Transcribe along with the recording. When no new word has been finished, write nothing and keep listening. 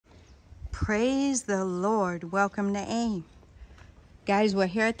Praise the Lord. Welcome to AIM. Guys, we're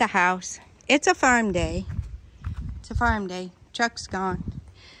here at the house. It's a farm day. It's a farm day. Truck's gone.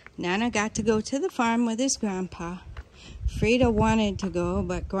 Nana got to go to the farm with his grandpa. Frida wanted to go,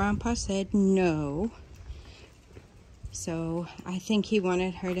 but Grandpa said no. So I think he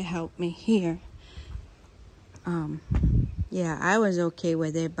wanted her to help me here. Yeah, I was okay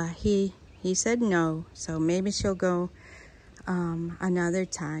with it, but he said no. So maybe she'll go another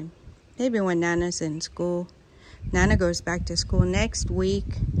time. Maybe when Nana's in school. Nana goes back to school next week.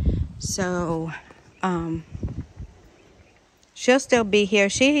 So she'll still be here.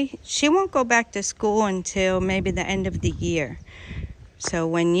 She won't go back to school until maybe the end of the year. So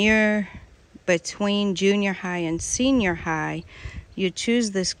when you're between junior high and senior high, you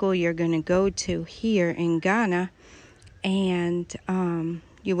choose the school you're going to go to here in Ghana, and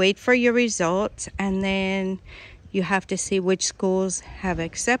you wait for your results, and then you have to see which schools have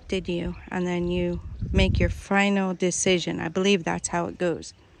accepted you, and then you make your final decision. I believe that's how it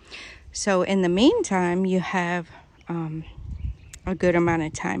goes. So in the meantime, you have a good amount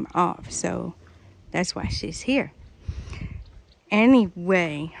of time off, so that's why she's here.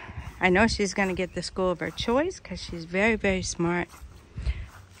 Anyway, I know she's going to get the school of her choice because she's very, very smart.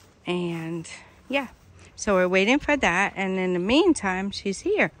 And yeah, so we're waiting for that. And in the meantime, she's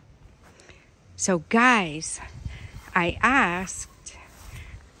here. So guys, I asked,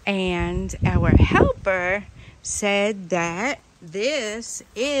 and our helper said that this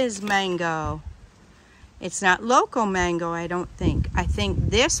is mango. It's not local mango, I don't think. I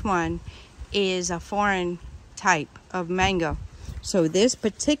think this one is a foreign type of mango. So this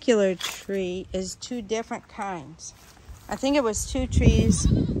particular tree is two different kinds. I think it was two trees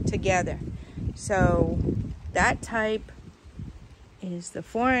together. So that type is the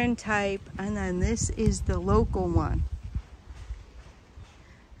foreign type, and then this is the local one.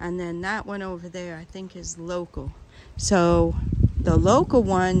 And then that one over there, I think, is local. So the local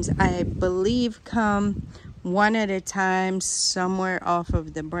ones, I believe, come one at a time somewhere off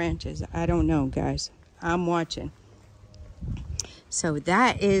of the branches. I don't know, guys. I'm watching. So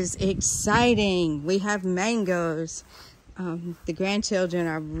that is exciting. We have mangoes. The grandchildren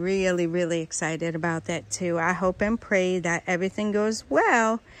are really, really excited about that too. I hope and pray that everything goes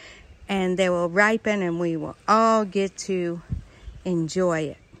well and they will ripen and we will all get to enjoy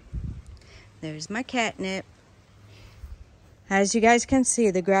it. There's my catnip. As you guys can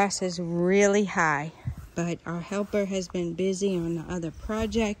see, the grass is really high, but our helper has been busy on the other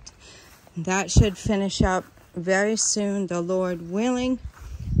project. That should finish up very soon, the Lord willing,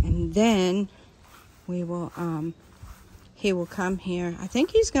 and then we will he will come here. I think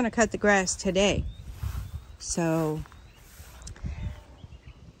he's going to cut the grass today. So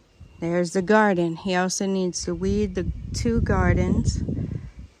there's the garden. He also needs to weed the two gardens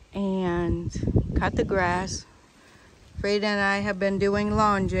and cut the grass. Frida and I have been doing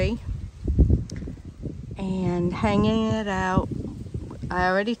laundry and hanging it out. I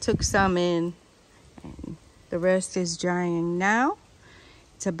already took some in. The rest is drying now.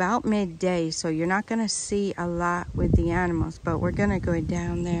 It's about midday, so you're not going to see a lot with the animals, but we're going to go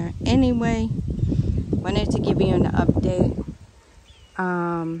down there anyway. Wanted to give you an update.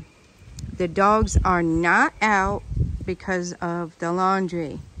 The dogs are not out because of the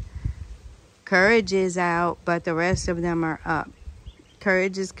laundry. Courage is out, but the rest of them are up.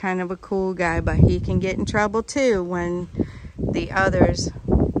 Courage is kind of a cool guy, but he can get in trouble too when the others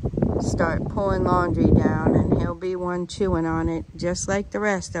start pulling laundry down, and he'll be one chewing on it just like the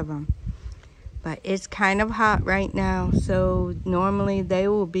rest of them. But it's kind of hot right now, so normally they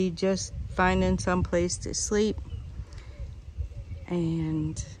will be just finding some place to sleep,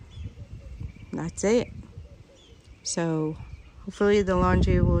 and that's it. So hopefully the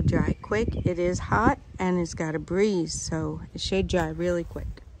laundry will dry quick. It is hot and it's got a breeze, so it should dry really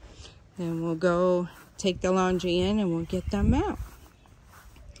quick. Then we'll go take the laundry in and we'll get them out.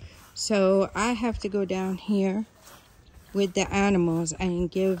 So I have to go down here with the animals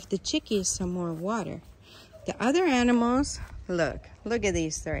and give the chickies some more water. The other animals, look at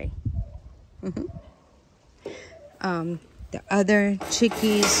these three. The other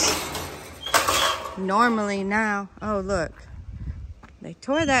chickies normally now, oh look, they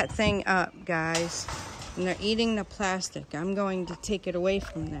tore that thing up, guys, and they're eating the plastic. I'm going to take it away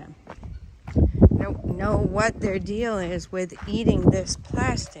from them. I don't know what their deal is with eating this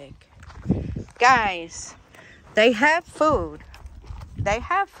plastic. Guys, they have food. They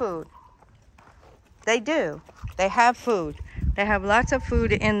have food. They do. They have food. They have lots of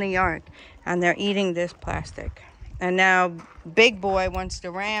food in the yard, and they're eating this plastic. And now Big Boy wants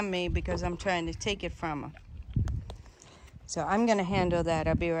to ram me because I'm trying to take it from him. So I'm gonna handle that.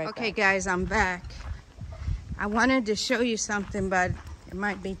 I'll be right back. Okay guys, I'm back. I wanted to show you something, but it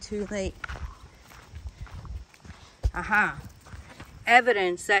might be too late. Aha.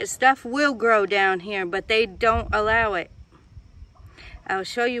 Evidence that stuff will grow down here, but they don't allow it. I'll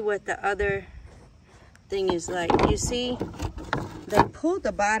show you what the other thing is like. You see, they pulled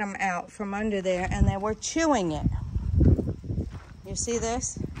the bottom out from under there and they were chewing it. You see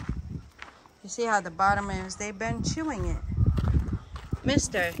this? You see how the bottom is? They've been chewing it.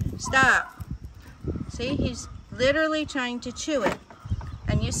 Mister, stop. See, he's literally trying to chew it.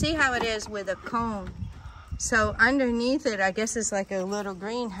 And you see how it is with a cone. So underneath it, I guess it's like a little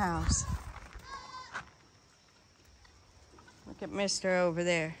greenhouse. Look at Mister over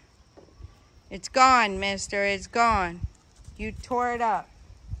there. It's gone, Mister, it's gone. You tore it up.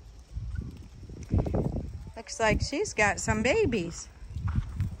 Looks like she's got some babies.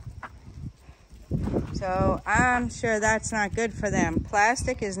 So I'm sure that's not good for them.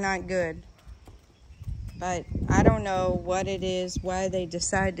 Plastic is not good. But I don't know what it is, why they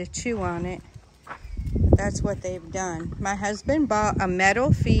decide to chew on it. But that's what they've done. My husband bought a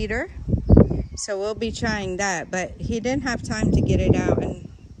metal feeder, so we'll be trying that. But he didn't have time to get it out and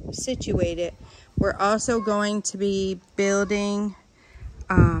situate it. We're also going to be building,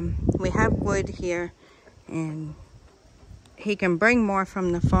 we have wood here, and he can bring more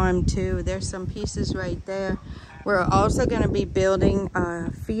from the farm too. There's some pieces right there. We're also going to be building a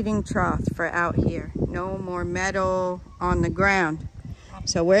feeding trough for out here. No more metal on the ground.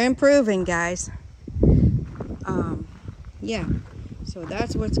 So we're improving, guys. Yeah, so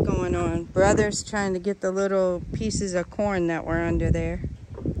that's what's going on. Brother's trying to get the little pieces of corn that were under there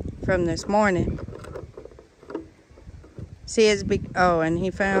from this morning. See his big, oh, and he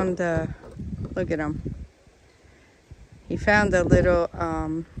found the, look at him. He found the little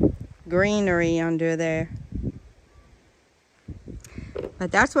greenery under there.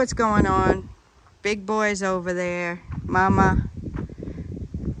 But that's what's going on. Big boy's over there. Mama,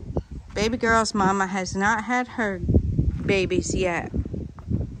 baby girl's mama has not had her babies yet.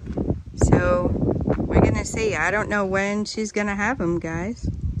 So we're gonna see. I don't know when she's gonna have them, guys.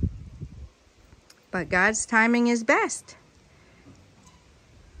 But God's timing is best.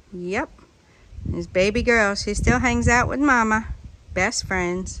 Yep. His baby girl, she still hangs out with mama. Best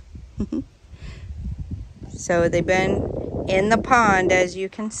friends. So they've been in the pond, as you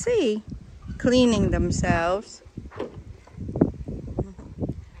can see, cleaning themselves.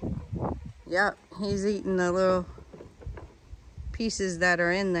 Yep, he's eating the little pieces that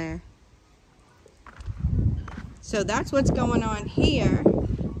are in there. So that's what's going on here.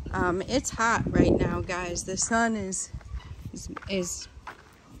 It's hot right now, guys. The sun is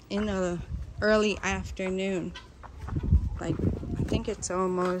in the early afternoon. Like, I think it's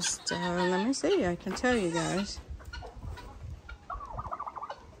almost, let me see, I can tell you guys.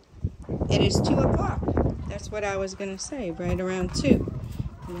 It is 2 o'clock. That's what I was gonna say, right around 2.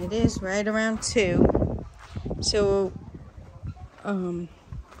 And it is right around 2. So,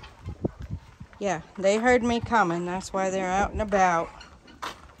 yeah, they heard me coming. That's why they're out and about.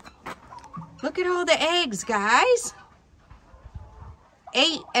 Look at all the eggs, guys.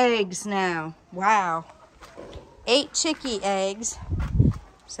 8 eggs now. Wow. 8 chickie eggs.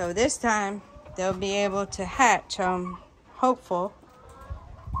 So this time they'll be able to hatch. I'm hopeful.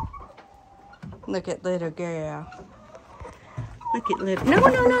 Look at little girl. Look at little.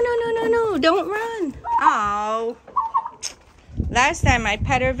 No. Don't run. Oh. Last time I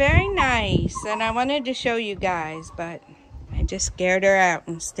pet her very nice. And I wanted to show you guys, but I just scared her out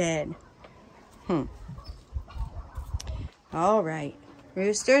instead. All right.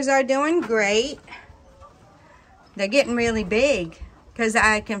 Roosters are doing great. They're getting really big because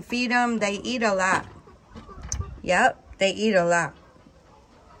I can feed them. They eat a lot. Yep, they eat a lot.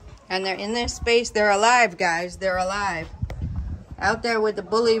 And they're in this space. They're alive, guys. They're alive. Out there with the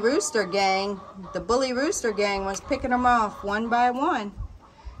bully rooster gang. The bully rooster gang was picking them off one by one.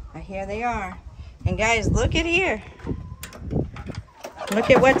 And here they are. And guys, look at here. Look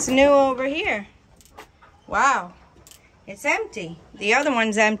at what's new over here. Wow. It's empty. The other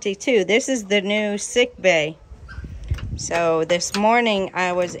one's empty too. This is the new sick bay. So this morning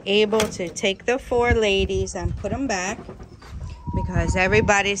I was able to take the 4 ladies and put them back because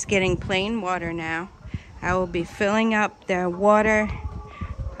everybody's getting plain water now. I will be filling up their water.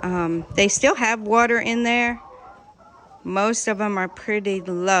 They still have water in there. Most of them are pretty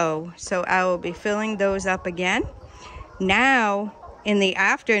low, so I will be filling those up again. Now in the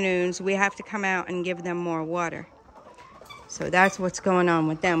afternoons we have to come out and give them more water. So that's what's going on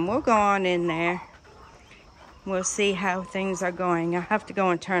with them. We'll go on in there. We'll see how things are going. I have to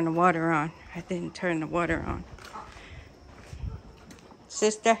go and turn the water on. I didn't turn the water on.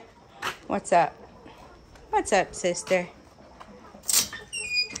 Sister, what's up? What's up, sister?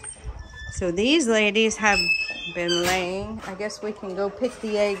 So these ladies have been laying. I guess we can go pick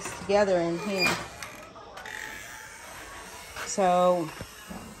the eggs together in here. So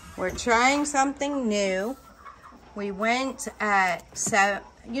we're trying something new. We went at 7,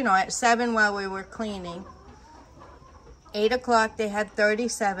 at 7 while we were cleaning. 8 o'clock they had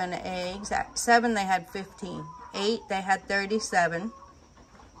 37 eggs. At 7 they had 15. 8 they had 37.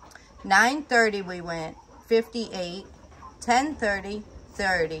 9:30 we went, 58. 10:30,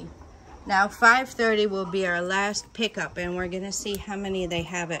 30. Now 5:30 will be our last pickup, and we're gonna see how many they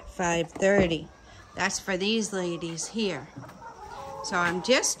have at 5:30. That's for these ladies here. So I'm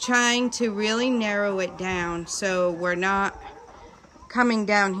just trying to really narrow it down so we're not coming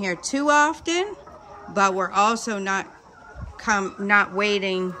down here too often, but we're also not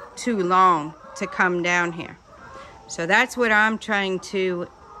waiting too long to come down here. So that's what I'm trying to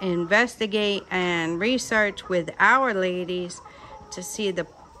investigate and research with our ladies to see the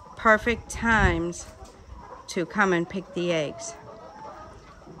perfect times to come and pick the eggs.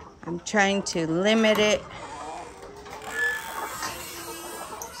 I'm trying to limit it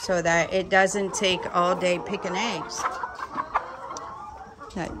so that it doesn't take all day picking eggs.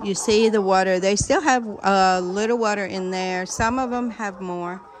 Now, you see the water, they still have a little water in there. Some of them have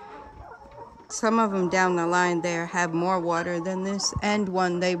more. Some of them down the line there have more water than this end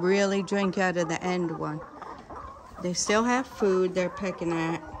one. They really drink out of the end one. They still have food they're picking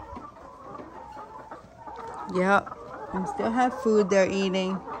at. Yep, they still have food they're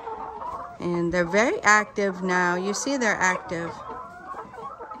eating. And they're very active now. You see they're active.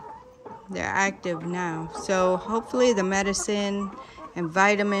 They're active now. So hopefully the medicine and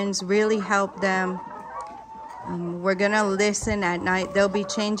vitamins really help them. We're gonna listen at night. They'll be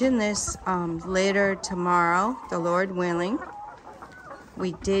changing this later tomorrow, the Lord willing.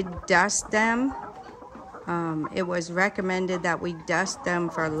 We did dust them. It was recommended that we dust them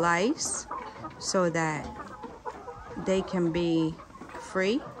for lice so that they can be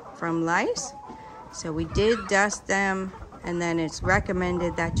free from lice. So we did dust them, and then it's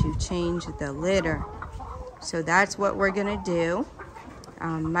recommended that you change the litter. So that's what we're gonna do.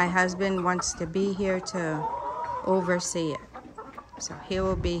 My husband wants to be here to oversee it. So he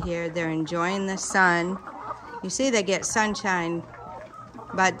will be here. They're enjoying the sun. You see they get sunshine,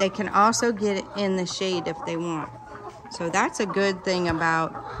 but they can also get in the shade if they want. So that's a good thing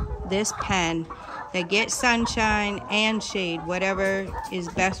about this pen. They get sunshine and shade, whatever is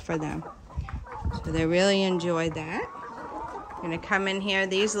best for them. So they really enjoy that. Gonna come in here.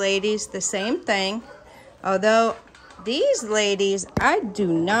 These ladies, the same thing. Although these ladies, I do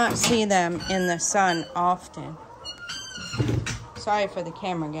not see them in the sun often. Sorry for the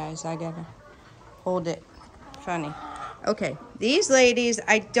camera, guys. I gotta hold it funny. Okay, these ladies,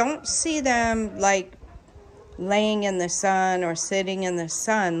 I don't see them like laying in the sun or sitting in the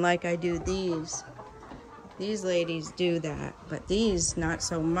sun like I do these. These ladies do that, but these not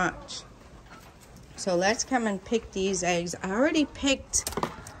so much. So let's come and pick these eggs. I already picked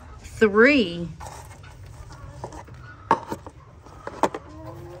 3.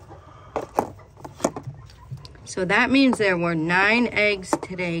 So that means there were 9 eggs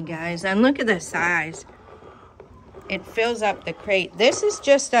today, guys. And look at the size. It fills up the crate. This is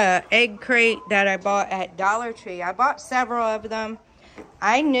just a egg crate that I bought at Dollar Tree. I bought several of them.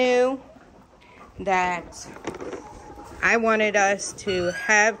 I knew that I wanted us to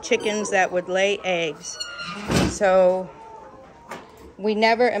have chickens that would lay eggs. So we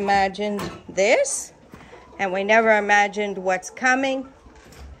never imagined this, and we never imagined what's coming.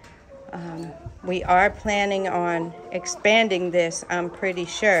 We are planning on expanding this, I'm pretty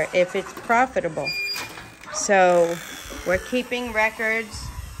sure, if it's profitable. So we're keeping records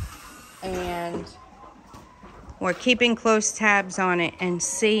and we're keeping close tabs on it and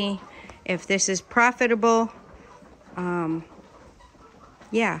see if this is profitable.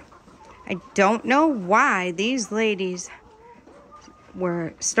 Yeah, I don't know why these ladies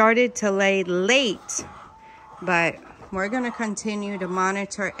started to lay late, but we're going to continue to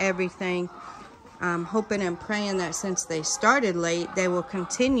monitor everything. I'm hoping and praying that since they started late, they will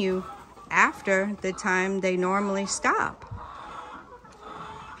continue after the time they normally stop.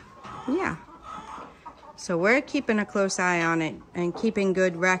 Yeah. So we're keeping a close eye on it and keeping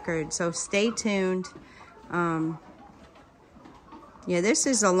good records. So stay tuned. Yeah, this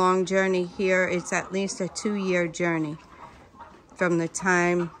is a long journey here. It's at least a 2-year journey from the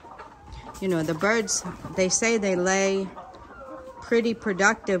time, the birds, they say they lay pretty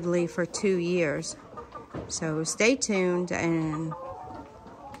productively for 2 years. So stay tuned and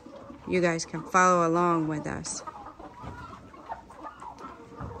you guys can follow along with us.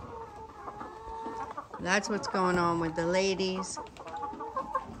 That's what's going on with the ladies.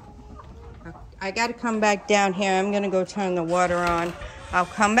 I got to come back down here. I'm going to go turn the water on. I'll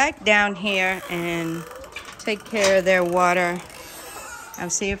come back down here and take care of their water. I'll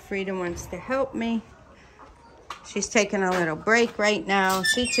see if Frida wants to help me. She's taking a little break right now.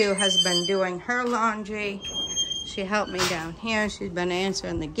 She too has been doing her laundry. She helped me down here. She's been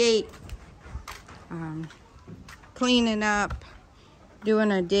answering the gate, cleaning up,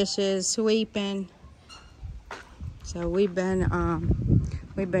 doing her dishes, sweeping. So we've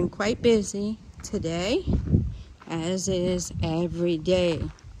been quite busy today, as is every day.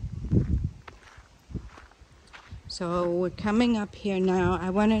 So we're coming up here now. I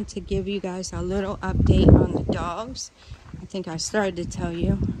wanted to give you guys a little update on the dogs. I think I started to tell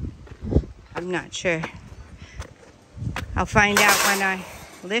you. I'm not sure. I'll find out when I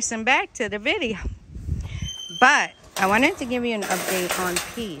listen back to the video. But I wanted to give you an update on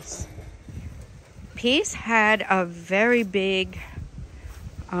Peace. Peace had a very big,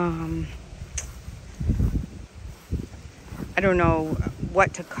 I don't know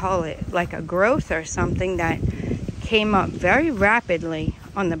what to call it, like a growth or something that came up very rapidly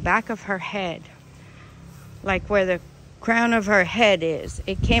on the back of her head, like where the crown of her head is.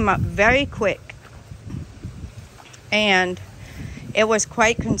 It came up very quick, and it was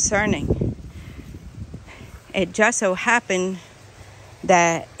quite concerning. It just so happened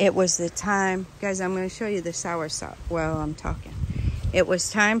that it was the time, guys, I'm going to show you the soursop while I'm talking. It was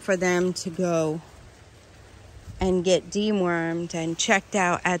time for them to go and get dewormed and checked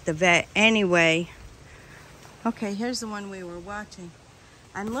out at the vet anyway. Okay, here's the one we were watching.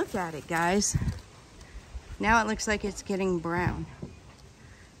 And look at it, guys. Now it looks like it's getting brown.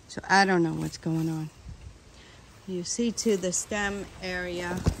 So I don't know what's going on. You see too, the stem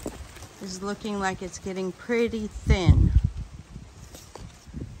area is looking like it's getting pretty thin.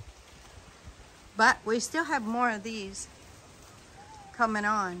 But we still have more of these coming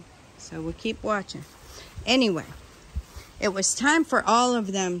on. So we'll keep watching. Anyway, it was time for all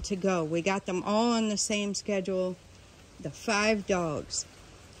of them to go. We got them all on the same schedule, the 5 dogs.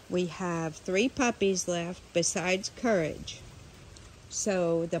 We have 3 puppies left besides Courage.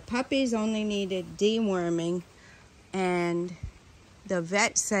 So the puppies only needed deworming, and the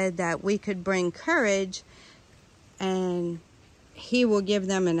vet said that we could bring Courage and he will give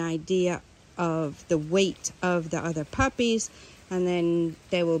them an idea of the weight of the other puppies, and then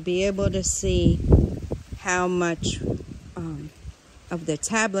they will be able to see how much of the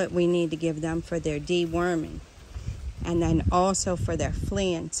tablet we need to give them for their deworming, and then also for their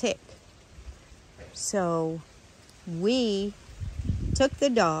flea and tick. So we took the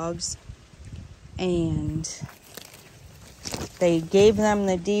dogs and they gave them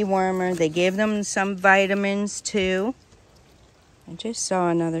the dewormer. They gave them some vitamins too. I just saw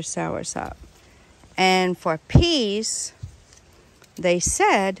another soursop. And for Peace, they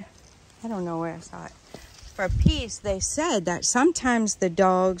said, I don't know where I saw it. For Peace, they said that sometimes the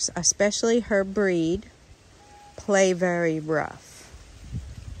dogs, especially her breed, play very rough.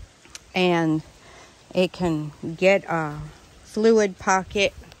 And it can get a fluid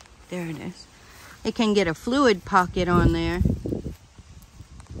pocket. There it is. It can get a fluid pocket on there.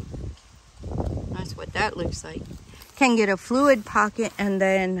 That's what that looks like. Can get a fluid pocket, and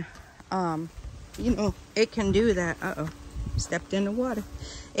then, you know, it can do that. Uh-oh, stepped in the water.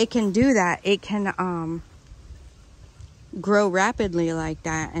 It can do that. It can grow rapidly like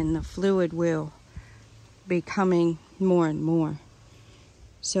that, and the fluid will be coming more and more.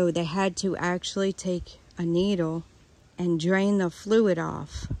 So they had to actually take a needle and drain the fluid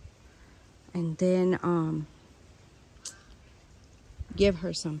off, and then give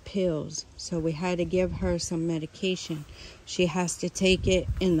her some pills. So we had to give her some medication. She has to take it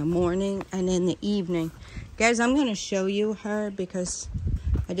in the morning and in the evening. Guys, I'm going to show you her because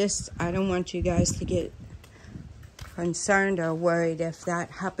I don't want you guys to get concerned or worried if that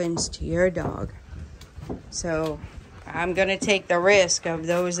happens to your dog. So I'm going to take the risk of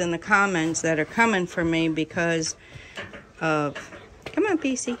those in the comments that are coming for me because of, come on,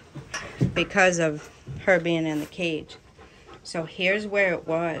 PC, because of her being in the cage. So here's where it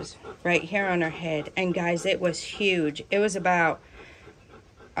was, right here on her head. And guys, it was huge. It was about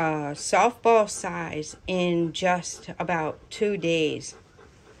softball size in just about 2 days,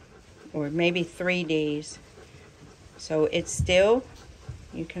 or maybe 3 days. So it's still,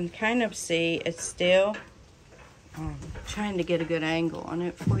 you can kind of see, it's still, trying to get a good angle on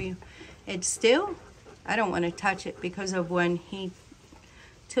it for you. It's still, I don't want to touch it because of when he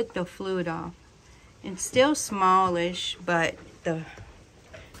took the fluid off. It's still smallish, but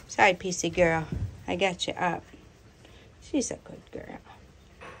sorry, PC girl, I got you up. She's a good girl.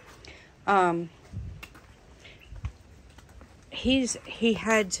 he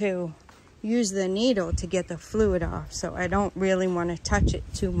had to use the needle to get the fluid off, so I don't really want to touch it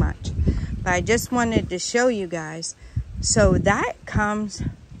too much. But I just wanted to show you guys. So that comes,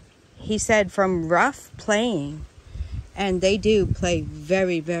 he said, from rough playing. And they do play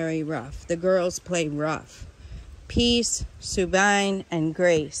very, very rough. The girls play rough. Peace, Subine, and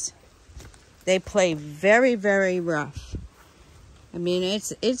Grace. They play very, very rough. I mean,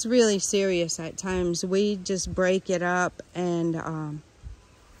 it's really serious at times. We just break it up, and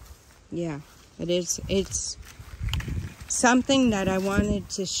yeah, it's something that I wanted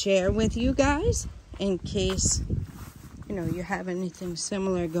to share with you guys in case, you know, you have anything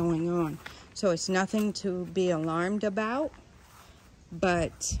similar going on. So it's nothing to be alarmed about,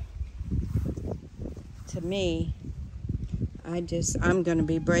 but to me, I'm going to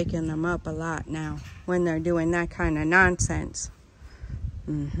be breaking them up a lot now when they're doing that kind of nonsense.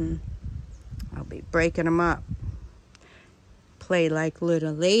 I'll be breaking them up. Play like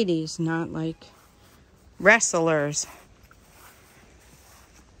little ladies, not like wrestlers.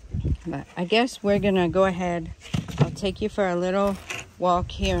 But I guess we're going to go ahead. I'll take you for a little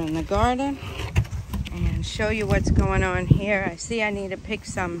walk here in the garden and show you what's going on here. I see I need to pick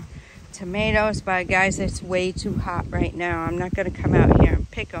some tomatoes, but guys, it's way too hot right now. I'm not going to come out here and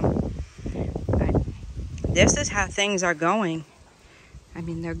pick them. But this is how things are going. I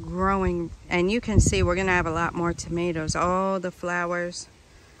mean, they're growing, and you can see we're going to have a lot more tomatoes. All the flowers.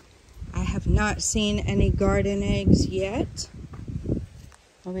 I have not seen any garden eggs yet.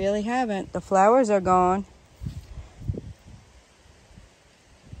 I really haven't. The flowers are gone.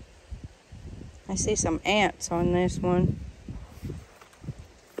 I see some ants on this one.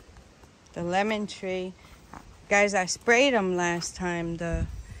 The lemon tree. Guys, I sprayed them last time, the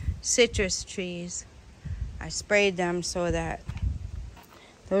citrus trees. I sprayed them so that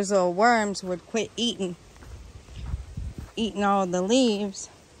those little worms would quit eating all the leaves.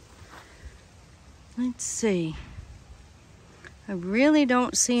 Let's see. I really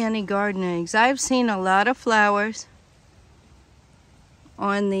don't see any garden eggs. I've seen a lot of flowers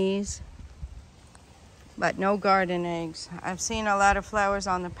on these, but no garden eggs. I've seen a lot of flowers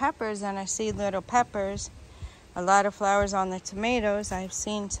on the peppers, and I see little peppers. A lot of flowers on the tomatoes. I've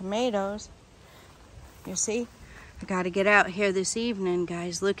seen tomatoes. You see? I got to get out here this evening,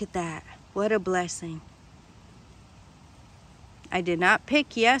 guys. Look at that. What a blessing. I did not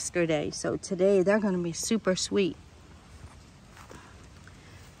pick yesterday, so today they're going to be super sweet.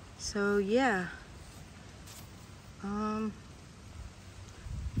 So, yeah.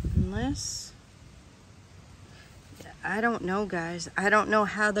 Unless... I don't know, guys. I don't know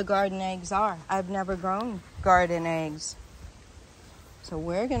how the garden eggs are. I've never grown garden eggs. So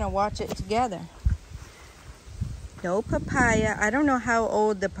we're going to watch it together. No papaya. I don't know how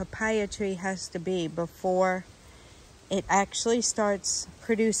old the papaya tree has to be before it actually starts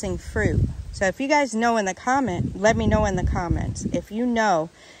producing fruit. So if you guys know in the comment, let me know in the comments. If you know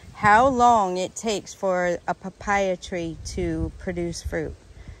how long it takes for a papaya tree to produce fruit.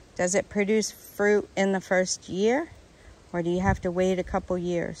 Does it produce fruit in the first year? Or do you have to wait a couple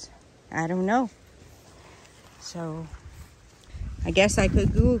years? I don't know. So I guess I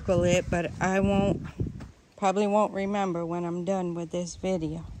could Google it, but I probably won't remember when I'm done with this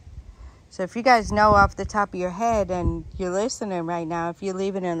video. So if you guys know off the top of your head and you're listening right now, if you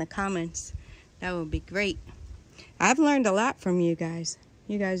leave it in the comments, that would be great. I've learned a lot from you guys.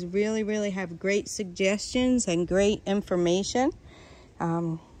 You guys really, really have great suggestions and great information.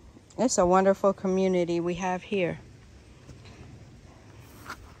 It's a wonderful community we have here.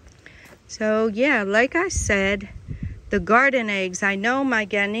 So yeah, like I said, the garden eggs, I know my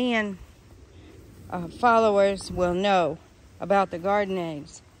Ghanaian followers will know about the garden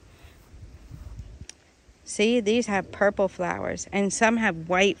eggs. See, these have purple flowers and some have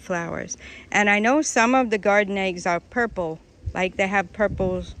white flowers. And I know some of the garden eggs are purple, like they have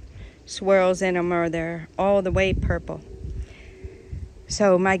purple swirls in them, or they're all the way purple.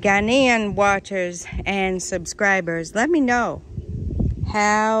 So my Ghanaian watchers and subscribers, let me know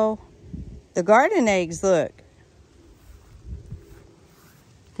how the garden eggs look.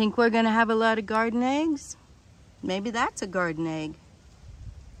 Think we're going to have a lot of garden eggs? Maybe that's a garden egg.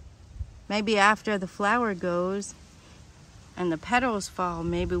 Maybe after the flower goes and the petals fall,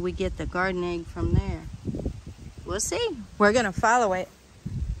 maybe we get the garden egg from there. We'll see. We're going to follow it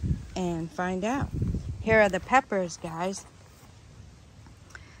and find out. Here are the peppers, guys.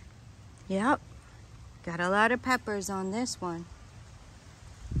 Yep. Got a lot of peppers on this one.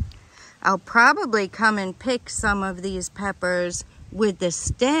 I'll probably come and pick some of these peppers with the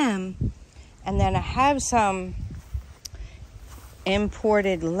stem, and then I have some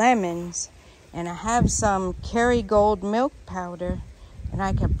imported lemons And I have some Kerrygold milk powder, and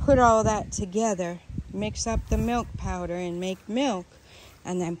I can put all that together, mix up the milk powder and make milk,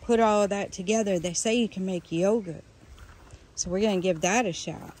 and then put all of that together. They say you can make yogurt. So we're going to give that a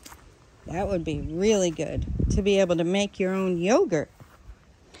shot. That would be really good to be able to make your own yogurt.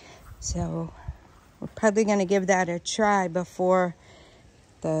 So we're probably going to give that a try before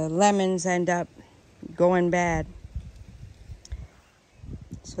the lemons end up going bad.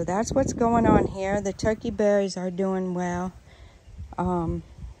 So that's what's going on here. The turkey berries are doing well.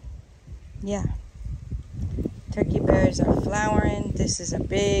 Yeah. Turkey berries are flowering. This is a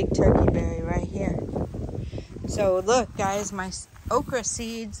big turkey berry right here. So look, guys, my okra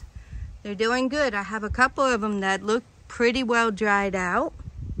seeds, they're doing good. I have a couple of them that look pretty well dried out.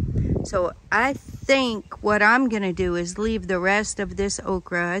 So I think what I'm going to do is leave the rest of this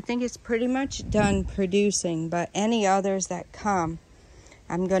okra. I think it's pretty much done producing, but any others that come,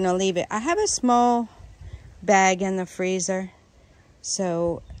 I'm going to leave it. I have a small bag in the freezer.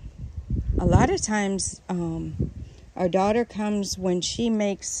 So a lot of times our daughter comes when she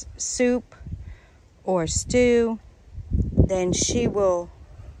makes soup or stew, then she will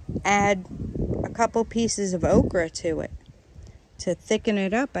add a couple pieces of okra to it to thicken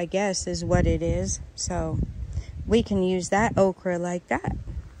it up, I guess is what it is. So we can use that okra like that.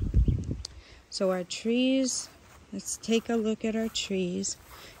 So our trees, let's take a look at our trees.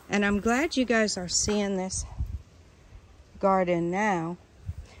 And I'm glad you guys are seeing this garden now,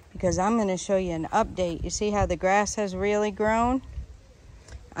 because I'm going to show you an update. You see how the grass has really grown?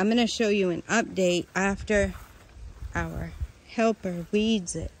 I'm going to show you an update after our helper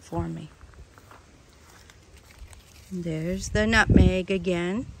weeds it for me. There's the nutmeg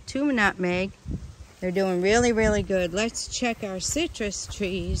again. 2 nutmeg. They're doing really, really good. Let's check our citrus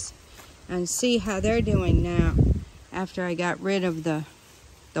trees and see how they're doing now after I got rid of the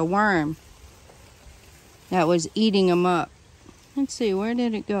worm that was eating them up. Let's see, where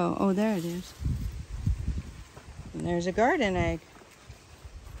did it go? Oh, there it is. And there's a garden egg.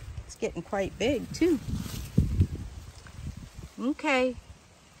 It's getting quite big too. Okay,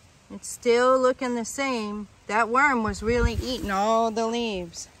 it's still looking the same. That worm was really eating all the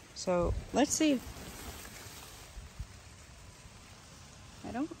leaves. So let's see.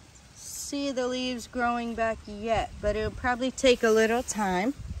 I don't see the leaves growing back yet, but it'll probably take a little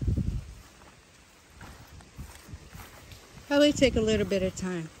time. Probably take a little bit of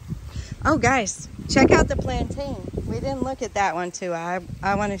time. Oh guys, check out the plantain. We didn't look at that one too. I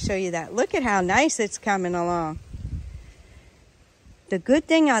want to show you that. Look at how nice it's coming along. The good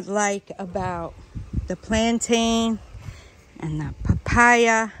thing I like about the plantain and the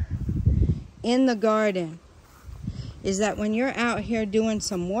papaya in the garden is that when you're out here doing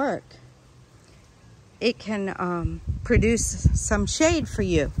some work, it can produce some shade for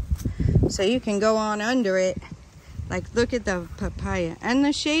you. So you can go on under it. Like, look at the papaya. And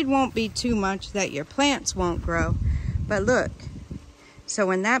the shade won't be too much that your plants won't grow. But look, so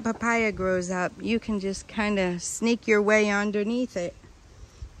when that papaya grows up, you can just kind of sneak your way underneath it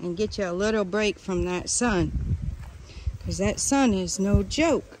and get you a little break from that sun. Because that sun is no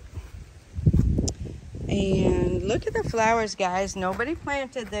joke. And look at the flowers, guys. Nobody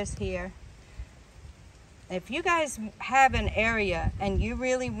planted this here. If you guys have an area and you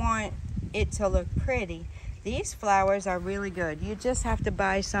really want it to look pretty, these flowers are really good. You just have to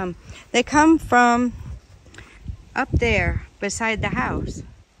buy some. They come from up there beside the house.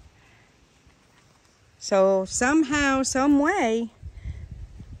 So somehow, some way,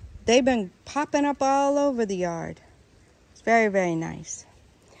 they've been popping up all over the yard. It's very, very nice.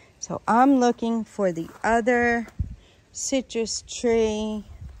 So I'm looking for the other citrus tree.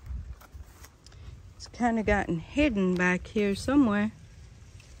 It's kind of gotten hidden back here somewhere.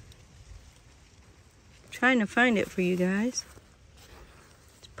 Trying to find it for you guys.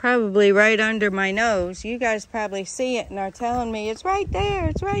 It's probably right under my nose. You guys probably see it and are telling me it's right there,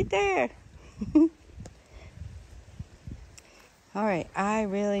 it's right there. All right, I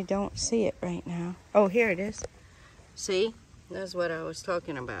really don't see it right now. Oh, here it is. See, that's what I was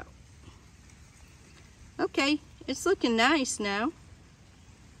talking about. Okay, it's looking nice now.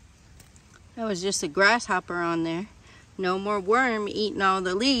 That was just a grasshopper on there. No more worm eating all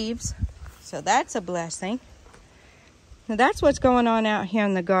the leaves. So that's a blessing. Now that's what's going on out here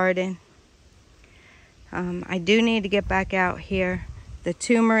in the garden. I do need to get back out here. The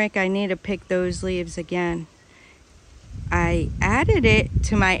turmeric, I need to pick those leaves again. I added it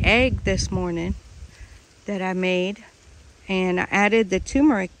to my egg this morning that I made, and I added the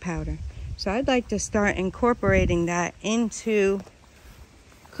turmeric powder. So I'd like to start incorporating that into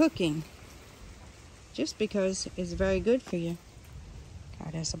cooking, just because it's very good for you.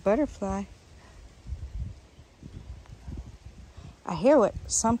 God, there's a butterfly. I hear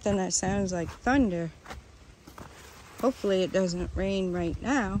something that sounds like thunder. Hopefully it doesn't rain right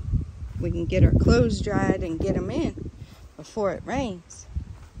now. We can get our clothes dried and get them in before it rains.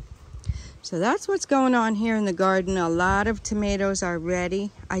 So that's what's going on here in the garden. A lot of tomatoes are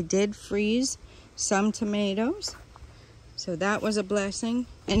ready. I did freeze some tomatoes, so that was a blessing.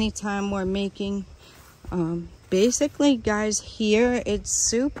 Anytime we're making, basically guys, here it's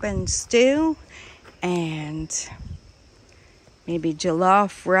soup and stew and maybe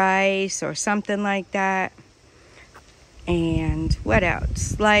jollof rice or something like that. And what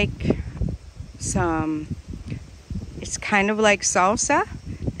else? Like it's kind of like salsa.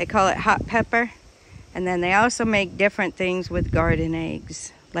 They call it hot pepper. And then they also make different things with garden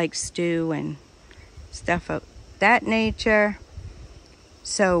eggs, like stew and stuff of that nature.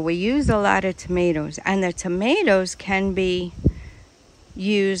 So we use a lot of tomatoes. And the tomatoes can be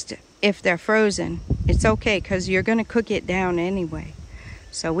used if they're frozen. It's okay because you're going to cook it down anyway.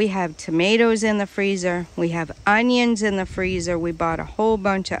 So we have tomatoes in the freezer. We have onions in the freezer. We bought a whole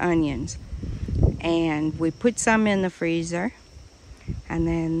bunch of onions. And we put some in the freezer. And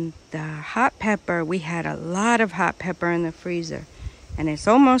then the hot pepper, we had a lot of hot pepper in the freezer. And it's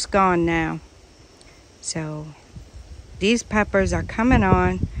almost gone now. So these peppers are coming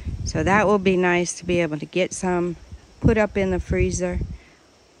on. So that will be nice to be able to get some put up in the freezer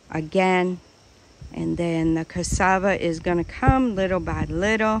again. And then the cassava is going to come little by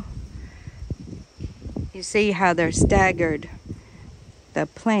little. You see how they're staggered, the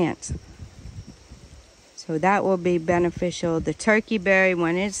plants. So that will be beneficial. The turkey berry,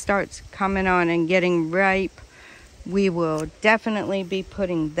 when it starts coming on and getting ripe, we will definitely be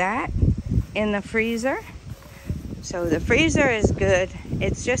putting that in the freezer. So the freezer is good.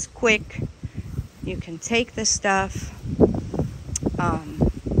 It's just quick. You can take the stuff,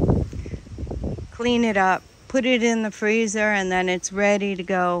 clean it up, put it in the freezer, and then it's ready to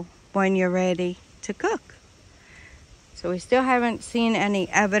go when you're ready to cook. So we still haven't seen any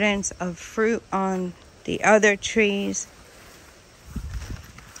evidence of fruit on the other trees.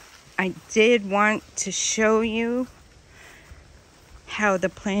 I did want to show you how the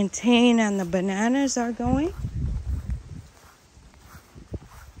plantain and the bananas are going.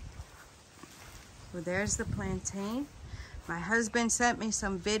 So there's the plantain. My husband sent me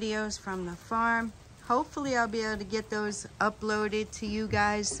some videos from the farm. Hopefully I'll be able to get those uploaded to you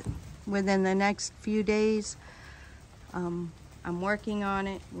guys within the next few days. I'm working on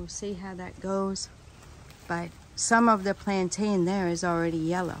it. We'll see how that goes. But some of the plantain there is already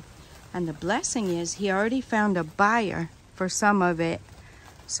yellow. And the blessing is he already found a buyer for some of it.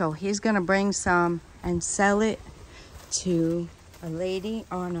 So he's going to bring some and sell it to a lady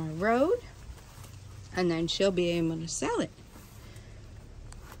on our road. And then she'll be able to sell it.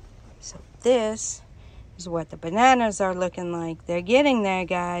 So this is what the bananas are looking like. They're getting there,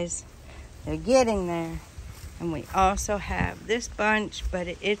 guys. They're getting there. And we also have this bunch, but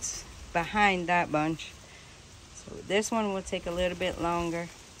it's behind that bunch. So this one will take a little bit longer.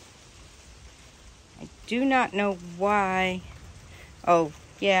 I do not know why. Oh,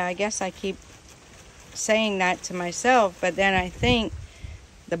 yeah, I guess I keep saying that to myself, but then I think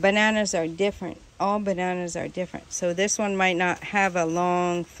the bananas are different. All bananas are different. So this one might not have a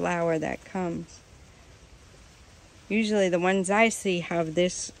long flower that comes. Usually the ones I see have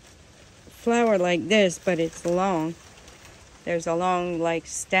this flower like this, but it's long. There's a long, like,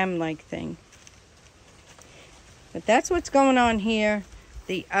 stem-like thing. But that's what's going on here.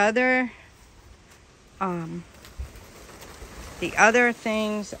 The other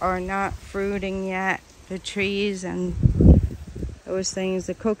things are not fruiting yet. The trees and those things.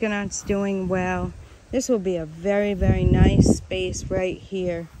 The coconut's doing well. This will be a very, very nice space right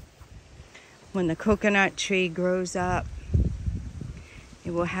here. When the coconut tree grows up,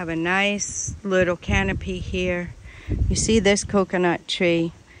 it will have a nice little canopy here. You see this coconut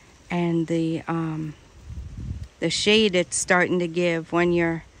tree and the shade it's starting to give when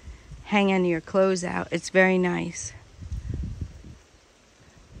you're hanging your clothes out. It's very nice.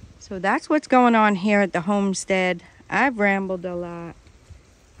 So that's what's going on here at the homestead. I've rambled a lot.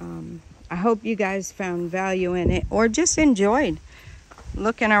 I hope you guys found value in it or just enjoyed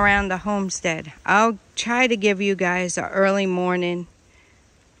looking around the homestead. I'll try to give you guys an early morning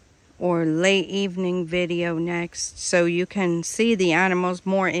or late evening video next so you can see the animals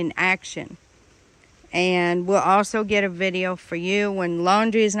more in action. And we'll also get a video for you when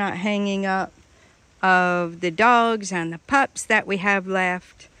laundry is not hanging up of the dogs and the pups that we have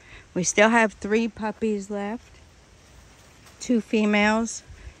left. We still have 3 puppies left, 2 females.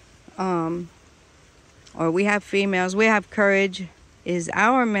 Or we have females. We have Courage is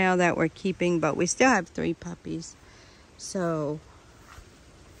our male that we're keeping, but we still have 3 puppies. So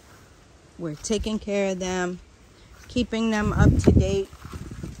we're taking care of them, keeping them up to date,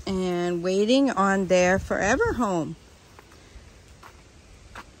 and waiting on their forever home.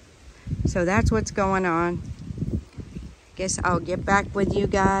 So that's what's going on. Guess I'll get back with you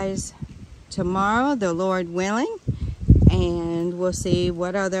guys tomorrow, the Lord willing, and we'll see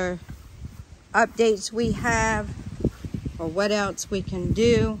what other updates we have or what else we can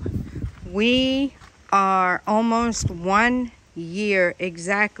do. We are almost 1 year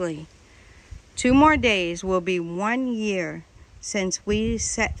exactly. 2 more days will be 1 year since we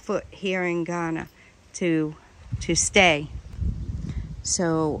set foot here in Ghana to stay.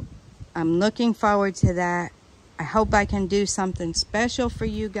 So I'm looking forward to that. I hope I can do something special for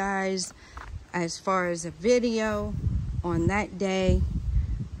you guys as far as a video on that day.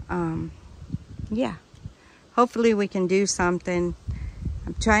 Yeah, hopefully we can do something.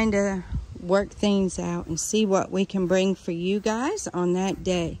 I'm trying to work things out and see what we can bring for you guys on that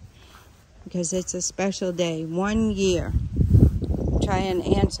day, because it's a special day, 1 year. Try and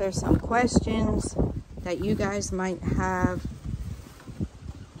answer some questions that you guys might have,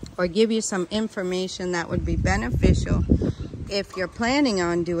 or give you some information that would be beneficial if you're planning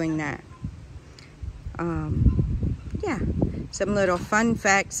on doing that. Yeah, some little fun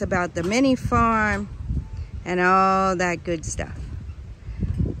facts about the mini farm and all that good stuff.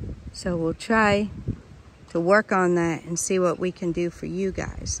 So we'll try to work on that and see what we can do for you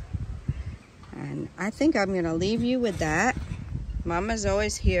guys. And I think I'm gonna leave you with that. Mama's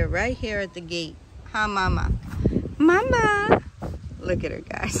always here, right here at the gate. Huh, Mama? Mama! Look at her,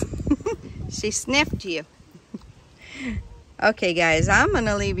 guys. She sniffed you. Okay, guys, I'm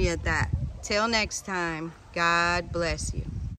gonna leave you at that. Till next time, God bless you.